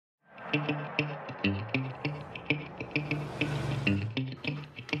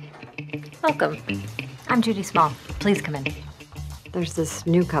Welcome. I'm Judy Small. Please come in. There's this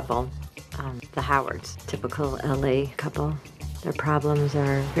new couple, the Howards. Typical LA couple. Their problems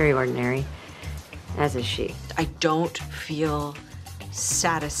are very ordinary, as is she. I don't feel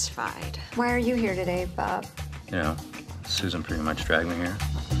satisfied. Why are you here today, Bob? You know, Susan pretty much dragged me here.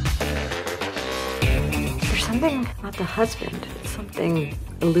 There's something about the husband. It's something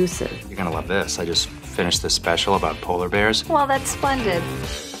elusive. You're gonna love this. I just finished this special about polar bears. Well, that's splendid.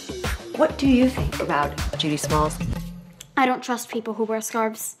 What do you think about Judy Smalls? I don't trust people who wear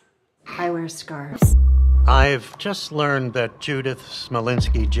scarves. I wear scarves. I've just learned that Judith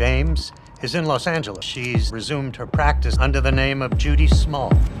Smolinski James is in Los Angeles. She's resumed her practice under the name of Judy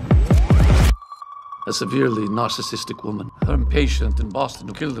Small. A severely narcissistic woman. Her patient in Boston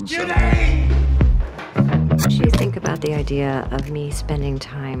who killed himself. What do you think about the idea of me spending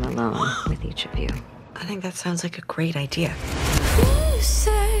time alone with each of you? I think that sounds like a great idea.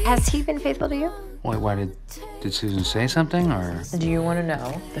 Has he been faithful to you? Wait, why did Susan say something, or? Do you want to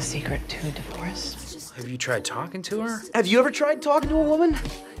know the secret to a divorce? Have you tried talking to her? Have you ever tried talking to a woman?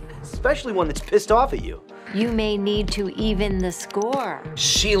 Especially one that's pissed off at you. You may need to even the score.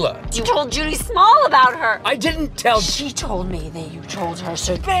 Sheila. You told Judy Small about her. I didn't tell. She told me that you told her,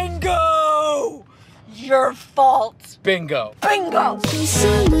 so Bingo! your fault. Bingo. Bingo!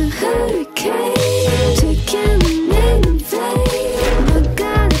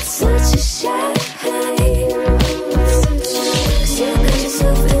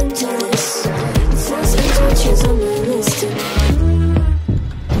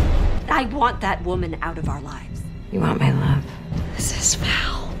 I want that woman out of our lives. You want my love. This is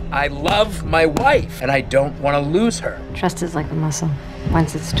foul. I love my wife, and I don't want to lose her. Trust is like a muscle.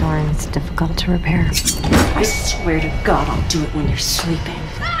 Once it's torn, it's difficult to repair. I swear to God I'll do it when you're sleeping.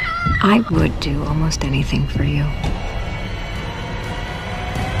 I would do almost anything for you.